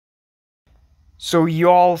So you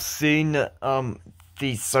all seen the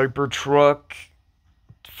Cybertruck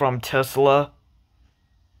from Tesla?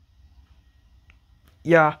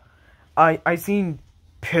 Yeah, I seen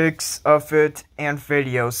pics of it and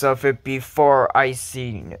videos of it before I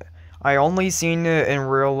seen it. I only seen it in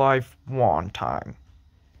real life one time.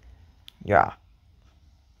 Yeah.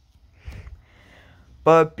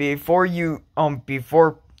 But before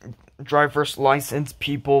driver's license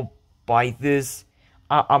people buy this,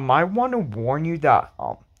 I might want to warn you that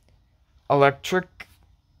electric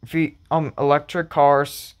electric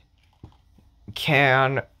cars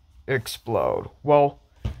can explode. Well,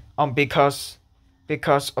 because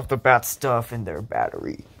of the bad stuff in their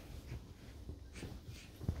battery.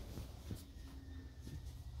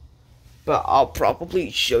 But I'll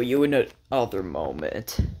probably show you in another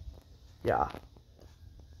moment. Yeah.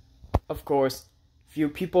 Of course, few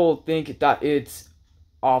people think that it's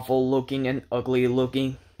awful looking and ugly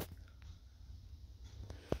looking.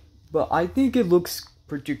 But I think it looks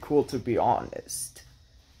pretty cool, to be honest.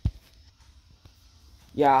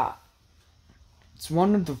 Yeah. It's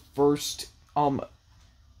one of the first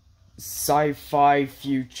sci-fi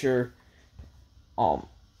future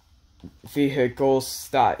vehicles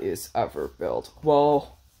that is ever built.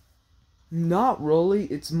 Well, not really.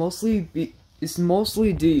 It's mostly the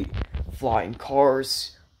flying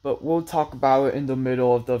cars, but we'll talk about it in the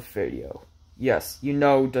middle of the video. Yes, you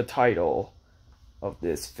know the title of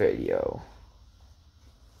this video.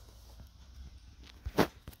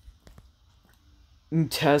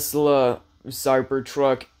 Tesla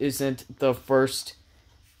Cybertruck isn't the first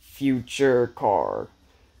future car.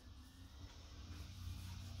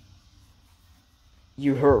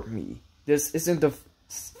 You heard me. This isn't the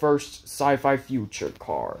first sci-fi future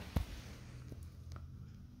car.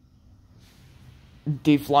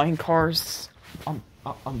 The flying cars,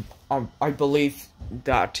 I believe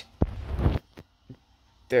that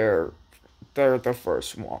they're the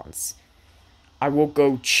first ones. I will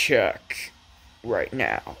go check right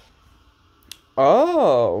now.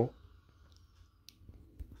 Oh,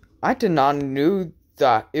 I did not knew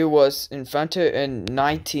that it was invented in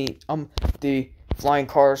the flying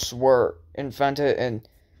cars were invented in,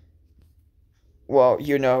 well,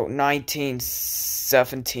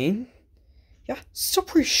 1917. Yeah, still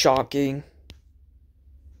pretty shocking.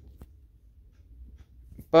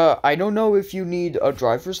 But I don't know if you need a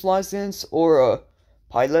driver's license or a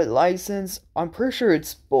pilot license. I'm pretty sure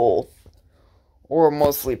it's both. Or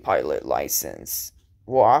mostly pilot license.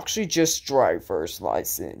 Well, actually just driver's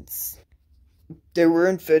license. They were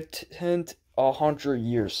invented 100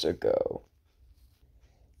 years ago.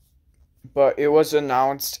 But it was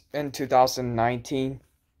announced in 2019.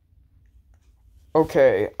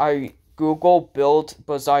 Okay, I Google built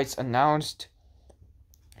besides announced.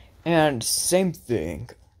 And same thing.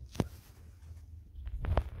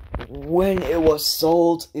 When it was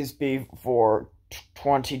sold is before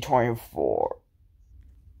 2024.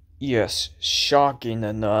 Yes, shocking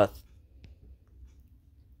enough.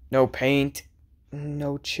 No paint,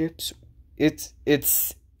 no chips. It's a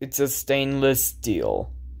stainless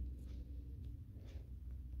steel.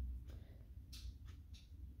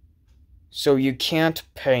 So you can't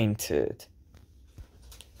paint it.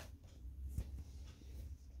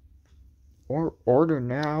 Or order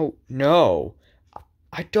now? No.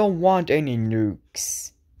 I don't want any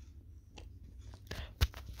nukes.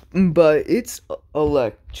 But it's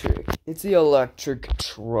electric. It's the electric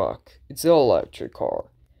truck. It's the electric car.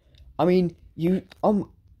 I mean,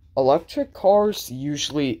 electric cars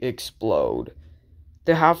usually explode.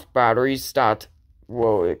 They have batteries that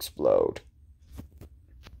will explode.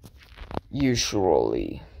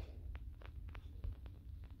 Usually.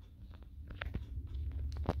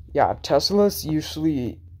 Yeah, Tesla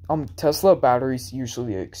batteries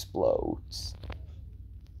usually explodes.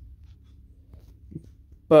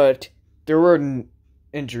 But there were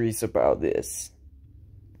injuries about this.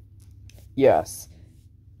 Yes.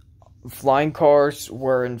 Flying cars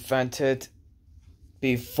were invented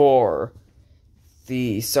before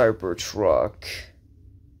the Cybertruck.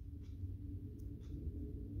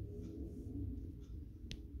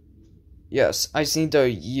 Yes, I seen the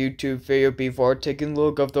YouTube video before taking a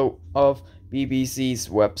look of BBC's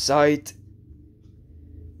website.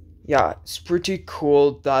 Yeah, it's pretty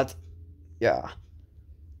cool that, yeah.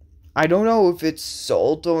 I don't know if it's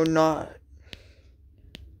sold or not,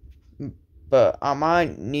 but I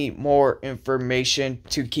might need more information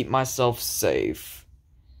to keep myself safe.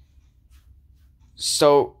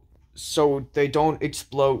 So they don't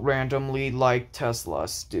explode randomly like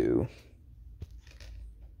Teslas do.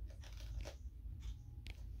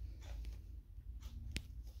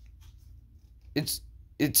 It's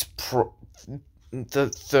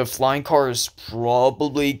the flying car is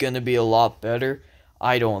probably gonna be a lot better.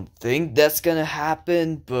 I don't think that's gonna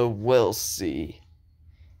happen, but we'll see.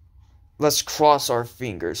 Let's cross our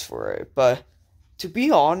fingers for it. But to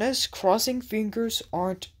be honest, crossing fingers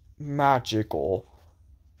aren't magical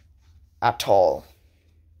at all.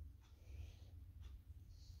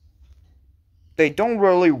 They don't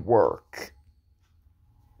really work.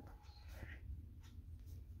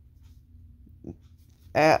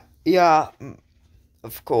 Yeah,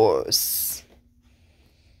 of course.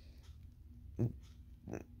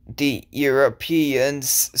 The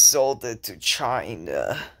Europeans sold it to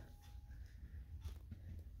China.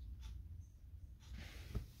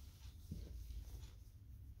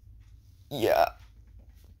 Yeah.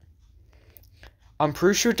 I'm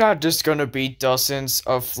pretty sure that there's gonna be dozens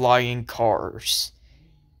of flying cars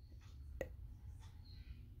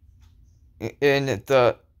in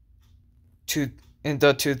the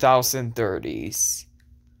 2030s.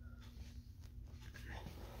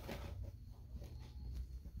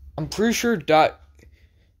 I'm pretty sure that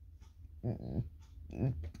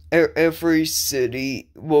every city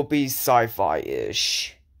will be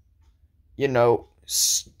sci-fi-ish. You know,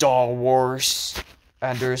 Star Wars,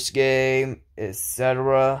 Ender's Game,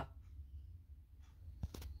 etc.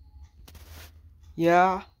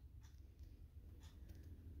 Yeah.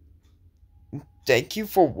 Thank you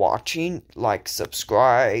for watching. Like,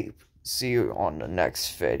 subscribe. See you on the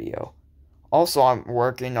next video. Also, I'm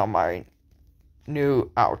working on my new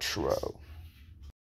outro.